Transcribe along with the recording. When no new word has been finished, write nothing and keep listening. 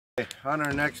On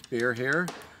our next beer here,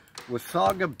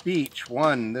 Wasaga Beach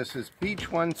 1. This is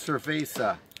Beach 1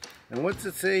 Cerveza. And what's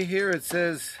it say here? It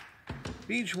says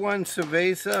Beach 1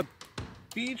 Cerveza.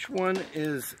 Beach 1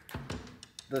 is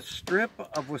the strip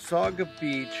of Wasaga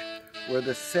Beach where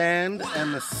the sand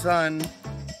and the sun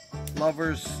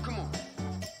lovers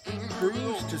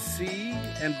cruise to see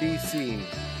and be seen.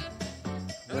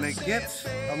 When it gets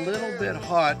a little bit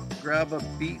hot, grab a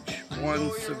Beach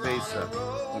 1 Cerveza.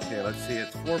 Okay, let's see,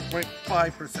 it's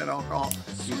 4.5% alcohol.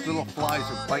 These little flies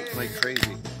are biting like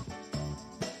crazy.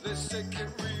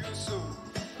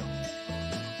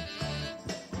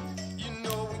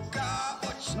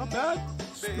 Not bad.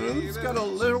 Smooth. It's got a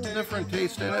little different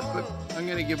taste in it, but I'm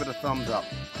going to give it a thumbs up.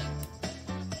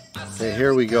 Okay,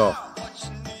 here we go.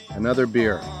 Another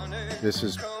beer. This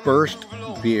is Burst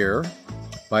Beer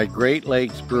by Great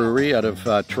Lakes Brewery out of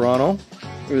Toronto.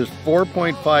 It is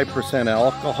 4.5%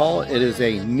 alcohol. It is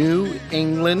a New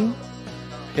England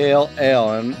Pale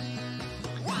Ale. And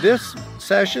this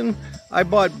session, I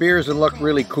bought beers that look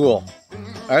really cool.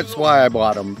 That's why I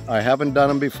bought them. I haven't done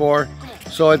them before.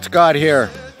 So it's got here,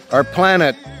 our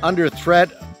planet under threat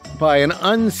by an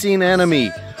unseen enemy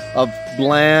of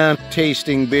bland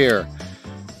tasting beer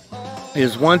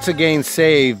is once again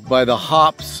saved by the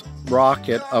hops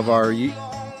rocket of our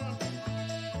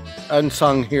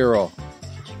unsung hero.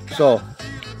 So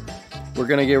we're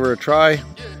gonna give her a try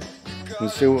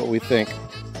and see what we think.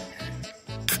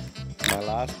 My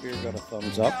last beer got a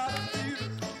thumbs up.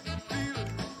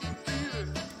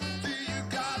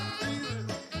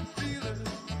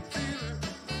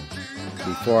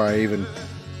 Before I even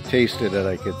tasted it,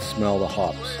 I could smell the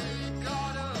hops.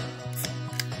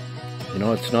 You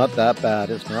know, it's not that bad.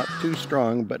 It's not too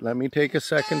strong, but let me take a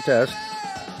second test.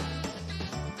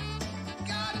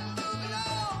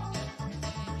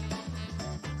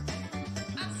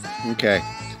 Okay,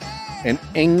 an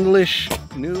English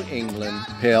New England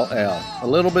Pale Ale. A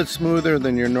little bit smoother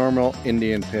than your normal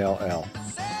Indian Pale Ale.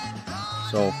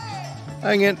 So,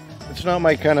 it's not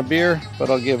my kind of beer,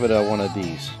 but I'll give it one of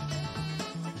these.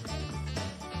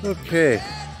 Okay,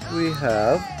 we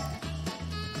have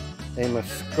a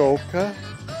Muskoka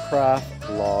Craft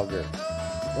Lager.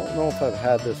 Don't know if I've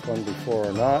had this one before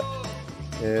or not.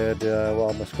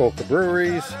 Well, Muskoka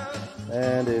Breweries,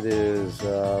 and it is,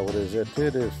 what is it?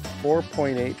 It is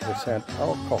 4.8%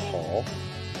 alcohol.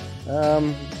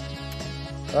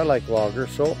 I like lager,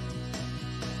 so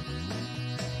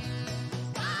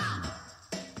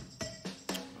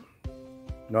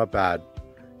not bad.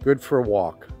 Good for a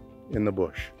walk in the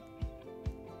bush.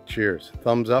 Cheers.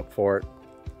 Thumbs up for it.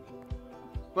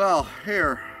 Well,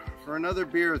 here for another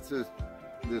beer. It's this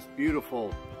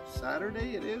beautiful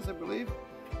Saturday. It is, I believe.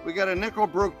 We got a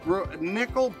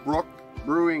Nickelbrook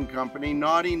Brewing Company,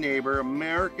 Naughty Neighbor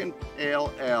American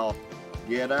Pale Ale.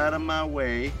 Get out of my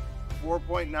way.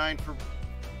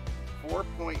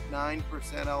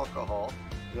 4.9% alcohol.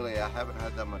 Really, I haven't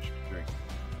had that much to drink.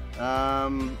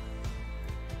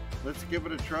 Let's give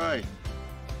it a try.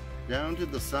 Down to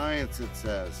the science, it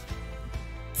says.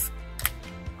 Those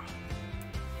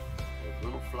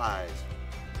little flies.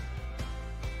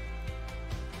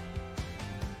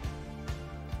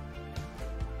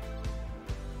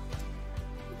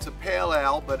 It's a pale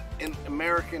ale, but in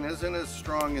American isn't as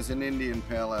strong as an Indian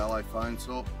pale ale, I find.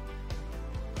 So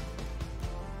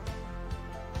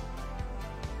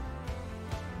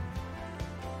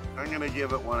I'm gonna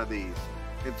give it one of these.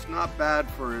 It's not bad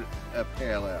for a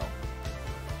pale ale.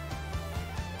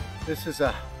 This is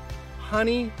a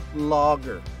honey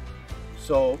lager.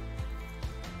 So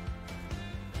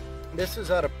this is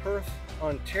out of Perth,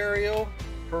 Ontario,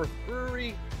 Perth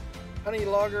Brewery. Honey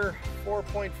lager,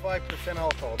 4.5%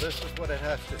 alcohol. This is what it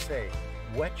has to say.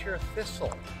 Wet your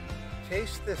thistle.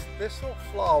 Taste this thistle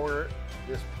flower,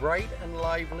 this bright and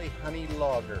lively honey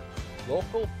lager.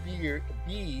 Local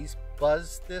bees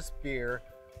buzz this beer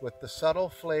with the subtle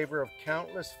flavor of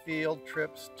countless field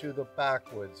trips to the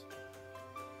backwoods.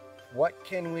 What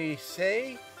can we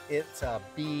say? It's a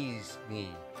bee's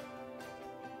knee.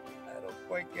 I don't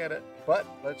quite get it, but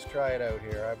let's try it out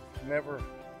here. I've never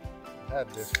had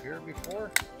this beer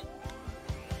before.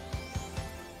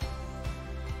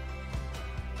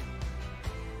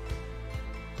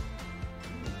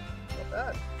 Not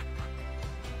bad.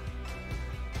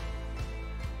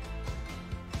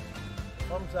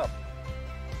 Thumbs up.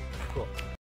 Cool.